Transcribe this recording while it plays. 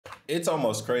It's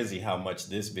almost crazy how much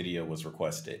this video was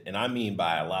requested. And I mean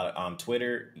by a lot of on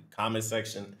Twitter, comment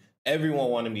section, everyone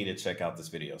wanted me to check out this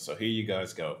video. So here you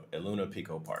guys go. ILUNA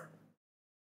Pico part.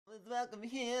 Welcome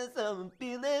here, so I'm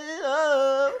feeling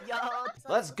love.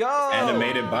 Let's go.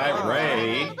 Animated by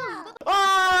Ray.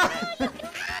 Ah!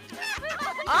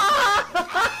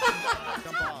 Ah!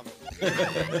 Jump off.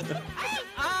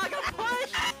 I got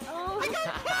pushed. Oh, I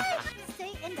got pushed.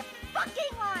 Stay in the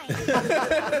fucking line.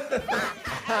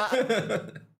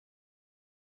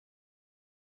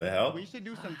 The hell? We should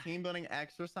do some team building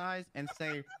exercise and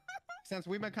say, since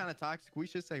we've been kind of toxic, we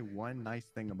should say one nice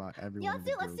thing about everyone.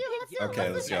 Yeah, let's do. Okay,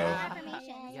 let's go. Asta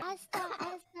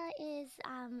is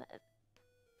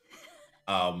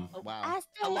Wow.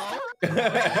 Asta. Guys,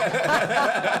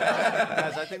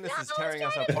 I think this is tearing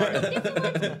us apart.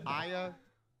 Aya,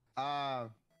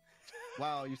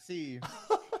 well, you see,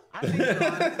 I think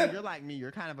you're like me.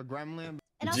 You're kind of a gremlin.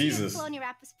 And also Jesus. the flow in your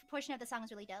rap portion of the song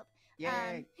is really dope. Yay.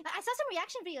 I saw some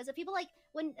reaction videos of people like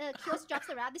when Kios drops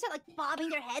the rap, they start like bobbing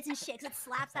their heads and shit 'cause it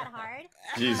slaps that hard.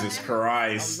 Jesus I was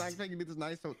Christ. not expecting you to be this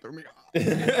nice, so it threw me off.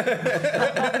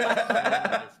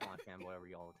 fanboy over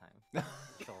you all the time.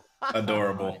 So.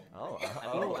 Adorable. Oh,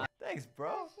 thanks,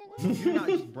 bro. You're not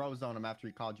just bros on him after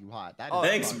he called you hot. That is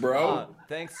Thanks, bro.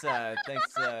 Thanks,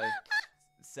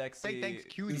 sexy. Say thanks,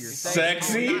 cutie.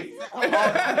 Sexy?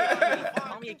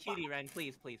 Call me a cutie, Ren.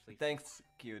 Please. Thanks,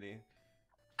 cutie.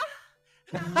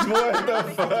 What the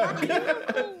fuck?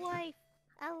 Beautiful wife,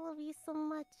 I love you so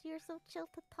much. You're so chill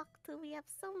to talk to. We have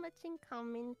so much in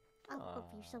common. I love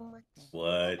you so much.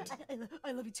 What?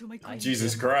 I love you too, my queen.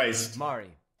 Jesus Christ.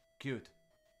 Mari, cute.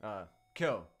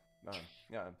 Kill.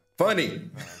 Yeah. Funny.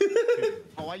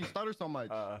 Oh, why you stutter so much?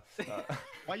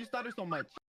 Why you stutter so much?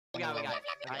 We got it.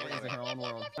 Aya is in her own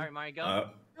world. Alright, Mari, go.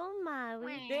 Don't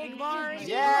Mari. Big Mari.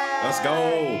 Yeah. Let's go.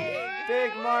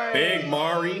 Big Mari. Big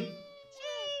Mari.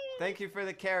 Thank you for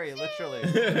the carry, literally.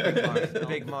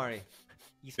 Big Mari.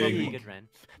 You smell Big pretty Mari. good, Ren.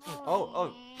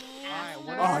 Oh. Alright,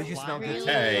 what Oh, is you smell lying? good.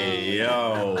 Hey,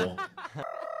 yo.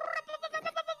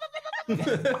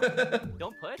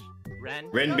 Don't push. Ren.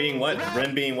 Ren being what?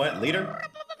 Ren being what? Leader?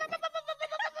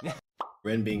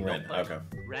 Ren being Ren. Okay.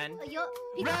 Ren.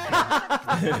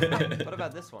 What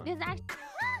about this one? There's actually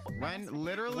Ren,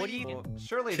 literally. What do you Well,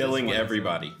 surely Killing this one is-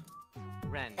 everybody.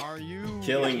 Ren. Are you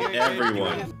Killing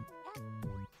everyone.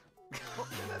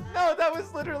 No, that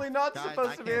was literally not Guys,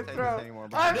 supposed I to be a can't take throw. this anymore,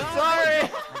 bro. I'm sorry.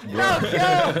 No,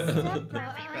 kill.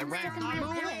 That Ren's not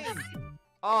moving.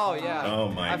 Oh yeah. Oh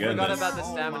my I forgot goodness. about the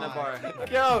Oh stamina my. bar.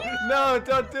 Yo, no,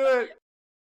 don't do it.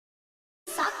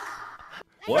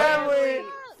 What?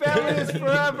 Family is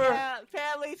forever.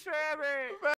 Family's forever.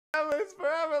 Family is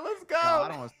forever. Let's No, I go.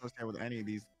 don't want to associate with any of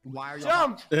these. Why are you?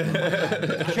 Jump.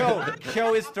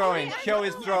 Kyo is throwing. Kyo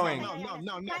is throwing.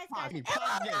 No. Guys, Pause guys. the game.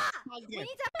 Pause the We game. need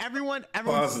to- Everyone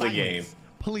Pause the silence. game.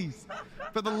 Please,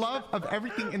 for the love of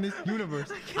everything in this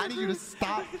universe, I need you to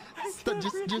stop.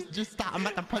 Just stop. I'm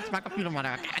about to punch my computer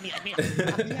monitor. We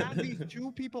have these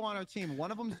two people on our team.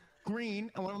 One of them's green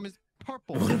and one of them is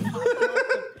purple. We pop off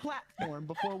the platform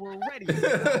before we're ready. And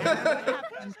then what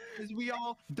happens is we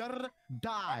all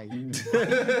die.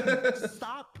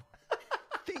 Stop.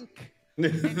 Think.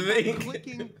 And stop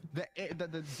clicking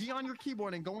the D on your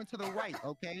keyboard and going to the right,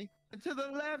 okay? To the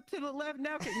left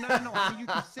now. Okay, no. I need you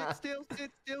to sit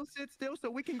still, so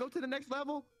we can go to the next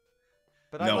level.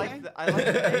 But No. I like the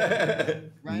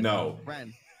Ren, No.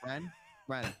 Ren.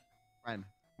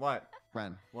 What?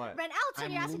 Ren, I'll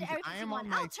turn your ass into everything you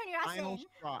want. I'll turn your ass final in.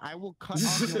 straw. I will cut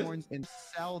off your horns and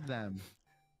sell them.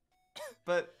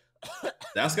 But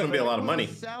That's gonna be a lot of money.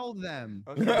 Sell them.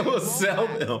 okay. I will sell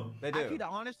them. They I do. could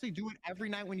honestly do it every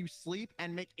night when you sleep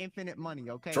and make infinite money,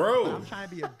 okay? True. But I'm trying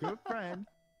to be a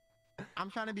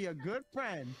good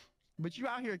friend. But you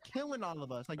out here killing all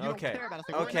of us. Like you Okay. don't care about us.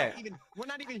 Like, Okay. we're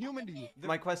not even human to you.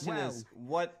 My question Well. is,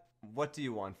 what do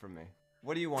you want from me?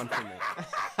 What do you want from me?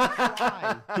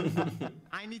 Try.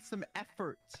 I need some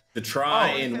effort. To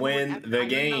try Oh, and win the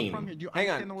game. Hang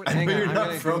on. I'm You're I'm not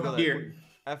gonna from Google it. here.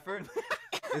 Effort?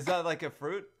 Is that like a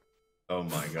fruit? Oh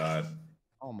my god.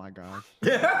 Oh my gosh.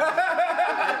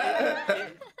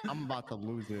 I'm about to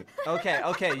lose it.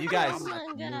 Okay, you guys,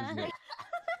 Oh my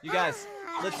God.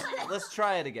 let's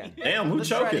try it again. Damn, who Let's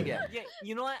try it choking? again. Yeah,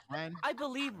 you know what? Ren, I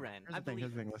believe Ren. here's I the thing.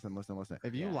 believe. Listen.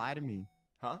 If you Yeah. lie to me,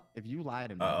 Huh?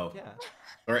 Uh-oh. Yeah.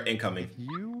 Or incoming. if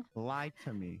you lie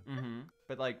to me,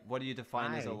 But like, what do you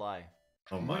define as a lie?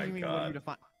 Oh what do my you mean, what do you god.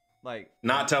 define? Like,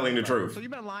 Not telling the truth. So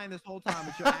you've been lying this whole time,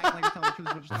 but you're acting like you're telling the truth.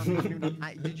 But you're telling the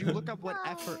truth. Did you look up what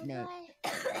effort meant?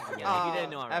 Yeah, you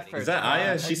didn't know already. effort. Is that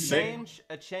Aya? A She's sick.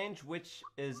 A change which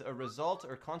is a result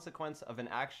or consequence of an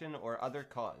action or other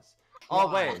cause. Oh,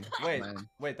 Why? wait. Man.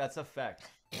 Wait, that's a fact.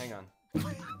 Hang on.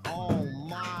 Oh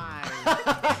my.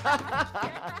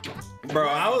 Bro,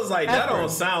 I was like, that don't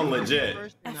sound legit.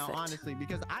 Now, honestly,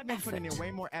 because I've been putting in way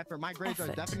more effort. My grades are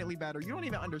definitely better. You don't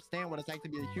even understand what it's like to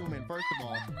be a human, first of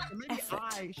all. So maybe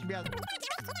I should be able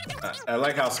I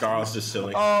like how Scarlett's just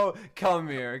chilling. Oh, come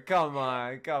here. Come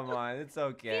on. It's Give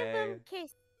okay. him a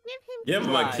kiss. Give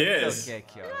him a kiss. It's okay,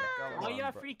 Kyo. Oh, you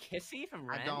got free kissy from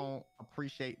Ren? I don't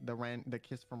appreciate the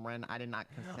kiss from Ren. I did not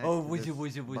consent. Oh, to this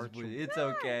virtual- it's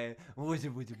okay.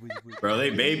 Bro,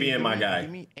 they babying my guy. Give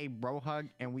me a bro hug,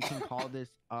 and we can call this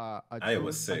a I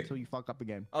was truce sick. until you fuck up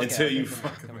again. Until you come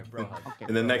fuck here, bro. Okay.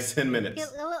 in the next 10 Get minutes.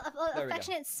 a little There we go.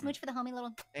 affectionate smooch for the homie,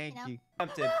 little. Thank know? you.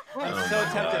 Tempted. I'm Oh so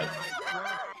my tempted. Swear to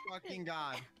fucking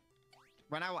God.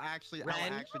 Ren, I will actually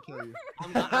kill you.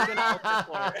 I'm gonna open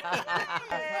for it.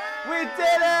 We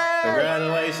did it!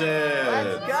 Congratulations.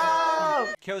 Let's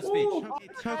go! Kyo speech.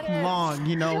 It took long,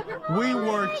 you know. We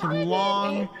worked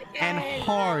long and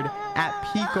hard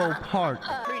at Pico Park.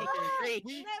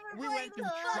 We went to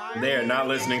try. They are not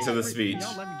listening to the speech.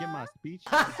 Don't let me get my speech.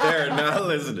 They're not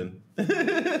listening.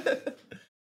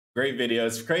 Great video.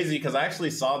 It's crazy because I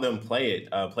actually saw them play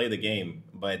the game,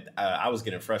 but I was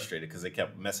getting frustrated because they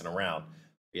kept messing around.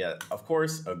 Yeah, of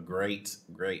course, a great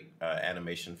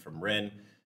animation from Ren.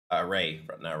 Ray,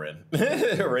 not Ren.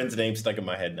 Ren's name stuck in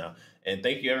my head now. And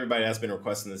thank you everybody that's been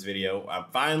requesting this video. I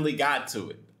finally got to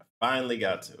it.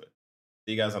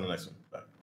 See you guys on the next one.